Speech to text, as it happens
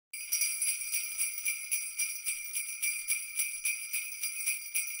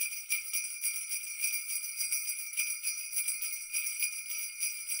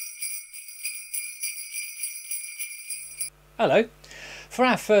Hello. For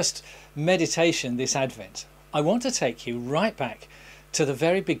our first meditation this Advent, I want to take you right back to the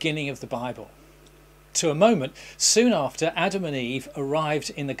very beginning of the Bible, to a moment soon after Adam and Eve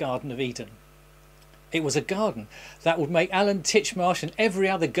arrived in the Garden of Eden. It was a garden that would make Alan Titchmarsh and every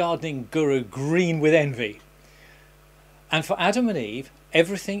other gardening guru green with envy. And for Adam and Eve,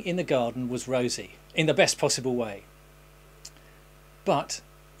 everything in the garden was rosy, in the best possible way. But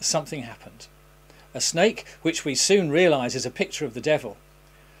something happened. A snake, which we soon realise is a picture of the devil,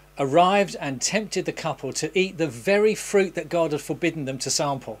 arrived and tempted the couple to eat the very fruit that God had forbidden them to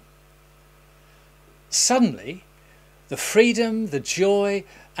sample. Suddenly, the freedom, the joy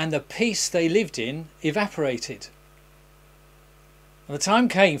and the peace they lived in evaporated. And the time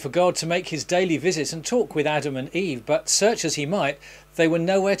came for God to make his daily visit and talk with Adam and Eve, but search as he might, they were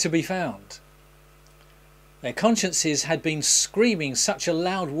nowhere to be found. Their consciences had been screaming such a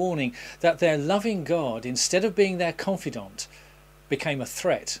loud warning that their loving God, instead of being their confidant, became a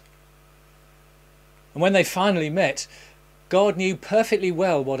threat. And when they finally met, God knew perfectly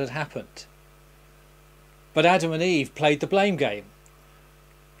well what had happened. But Adam and Eve played the blame game.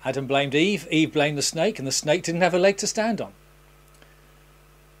 Adam blamed Eve, Eve blamed the snake, and the snake didn't have a leg to stand on.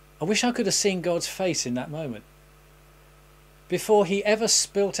 I wish I could have seen God's face in that moment. Before he ever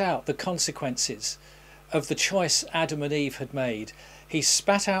spilt out the consequences of the choice Adam and Eve had made, he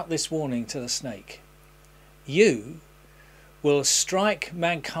spat out this warning to the snake. You will strike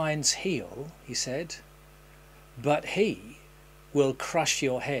mankind's heel, he said, but he will crush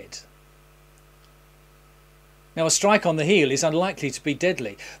your head. Now, a strike on the heel is unlikely to be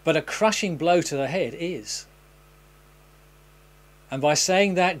deadly, but a crushing blow to the head is. And by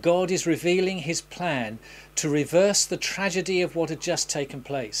saying that, God is revealing his plan to reverse the tragedy of what had just taken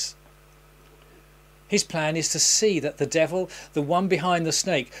place. His plan is to see that the devil, the one behind the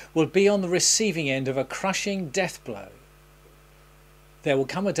snake, will be on the receiving end of a crushing death blow. There will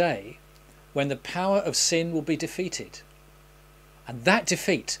come a day when the power of sin will be defeated, and that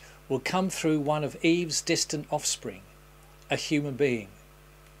defeat will come through one of Eve's distant offspring, a human being.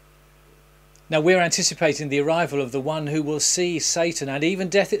 Now we're anticipating the arrival of the one who will see Satan and even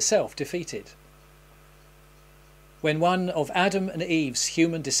death itself defeated. When one of Adam and Eve's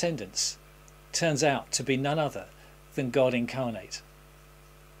human descendants turns out to be none other than God incarnate.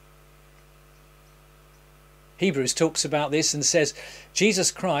 Hebrews talks about this and says,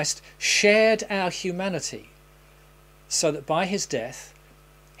 Jesus Christ shared our humanity so that by his death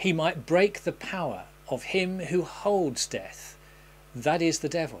he might break the power of him who holds death, that is the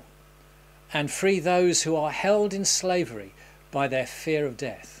devil, and free those who are held in slavery by their fear of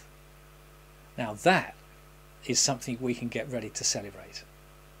death. Now that is something we can get ready to celebrate.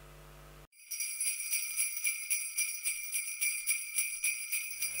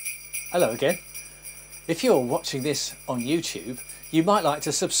 Hello again. If you're watching this on YouTube, you might like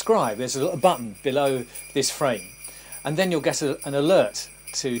to subscribe. There's a little button below this frame, and then you'll get an alert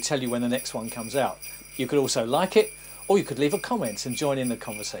to tell you when the next one comes out. You could also like it, or you could leave a comment and join in the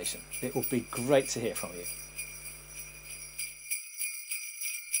conversation. It would be great to hear from you.